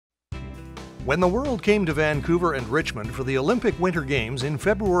When the world came to Vancouver and Richmond for the Olympic Winter Games in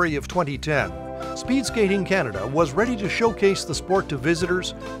February of 2010, Speed Skating Canada was ready to showcase the sport to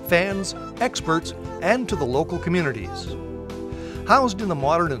visitors, fans, experts, and to the local communities. Housed in the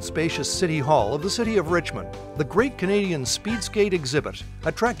modern and spacious City Hall of the City of Richmond, the Great Canadian Speed Skate exhibit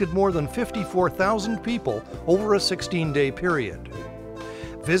attracted more than 54,000 people over a 16-day period.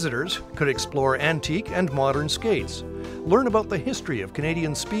 Visitors could explore antique and modern skates, learn about the history of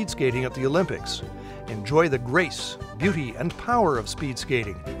Canadian speed skating at the Olympics, enjoy the grace, beauty, and power of speed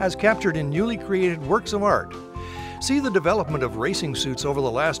skating as captured in newly created works of art, see the development of racing suits over the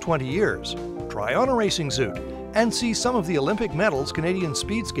last 20 years, try on a racing suit, and see some of the Olympic medals Canadian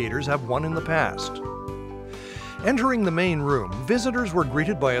speed skaters have won in the past. Entering the main room, visitors were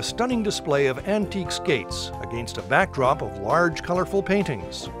greeted by a stunning display of antique skates against a backdrop of large, colorful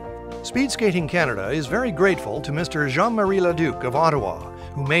paintings. Speed Skating Canada is very grateful to Mr. Jean-Marie Leduc of Ottawa,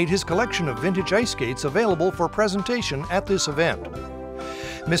 who made his collection of vintage ice skates available for presentation at this event.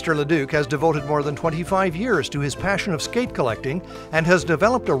 Mr. Leduc has devoted more than 25 years to his passion of skate collecting and has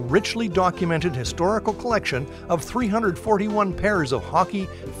developed a richly documented historical collection of 341 pairs of hockey,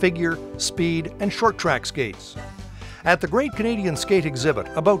 figure, speed, and short track skates. At the Great Canadian Skate exhibit,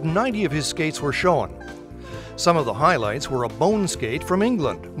 about 90 of his skates were shown. Some of the highlights were a bone skate from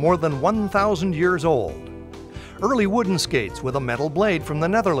England, more than 1,000 years old. Early wooden skates with a metal blade from the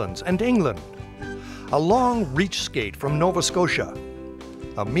Netherlands and England. A long reach skate from Nova Scotia.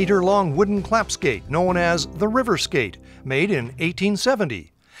 A meter-long wooden clap skate known as the River Skate, made in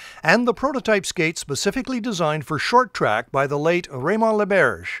 1870. And the prototype skate specifically designed for short track by the late Raymond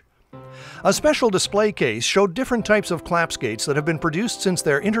Leberge. A special display case showed different types of clap skates that have been produced since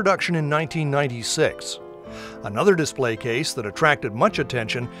their introduction in 1996. Another display case that attracted much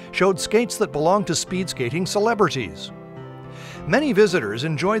attention showed skates that belonged to speed skating celebrities. Many visitors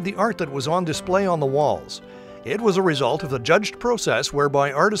enjoyed the art that was on display on the walls. It was a result of the judged process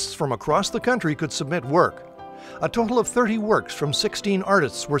whereby artists from across the country could submit work. A total of 30 works from 16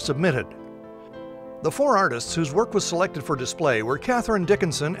 artists were submitted. The 4 artists whose work was selected for display were Catherine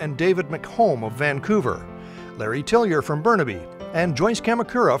Dickinson and David McHome of Vancouver, Larry Tillier from Burnaby, and Joyce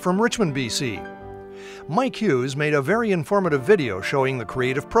Kamakura from Richmond, BC. Mike Hughes made a very informative video showing the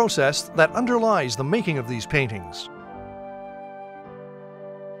creative process that underlies the making of these paintings.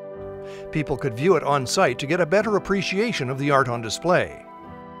 People could view it on site to get a better appreciation of the art on display.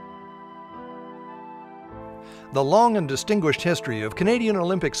 The long and distinguished history of Canadian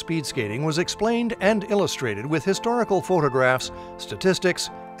Olympic speed skating was explained and illustrated with historical photographs, statistics,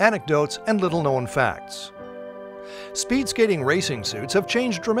 anecdotes, and little-known facts. Speed skating racing suits have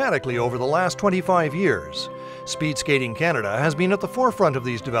changed dramatically over the last 25 years. Speed Skating Canada has been at the forefront of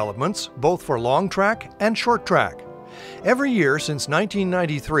these developments, both for long track and short track. Every year since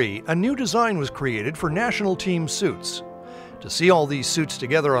 1993, a new design was created for national team suits. To see all these suits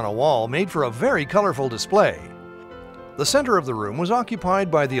together on a wall made for a very colorful display. The center of the room was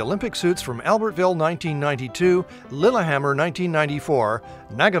occupied by the Olympic suits from Albertville 1992, Lillehammer 1994,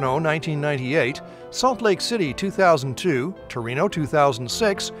 Nagano 1998, Salt Lake City 2002, Torino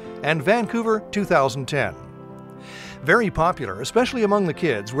 2006, and Vancouver 2010. Very popular, especially among the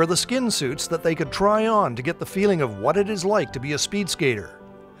kids, were the skin suits that they could try on to get the feeling of what it is like to be a speed skater.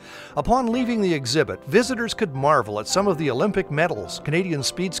 Upon leaving the exhibit, visitors could marvel at some of the Olympic medals Canadian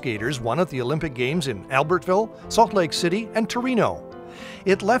speed skaters won at the Olympic Games in Albertville, Salt Lake City, and Torino.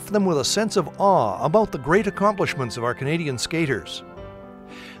 It left them with a sense of awe about the great accomplishments of our Canadian skaters.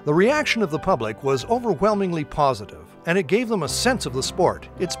 The reaction of the public was overwhelmingly positive, and it gave them a sense of the sport,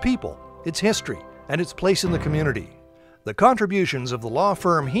 its people, its history, and its place in the community. The contributions of the law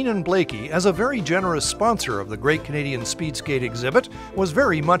firm Heenan Blakey as a very generous sponsor of the Great Canadian Speed Skate exhibit was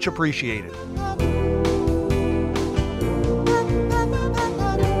very much appreciated.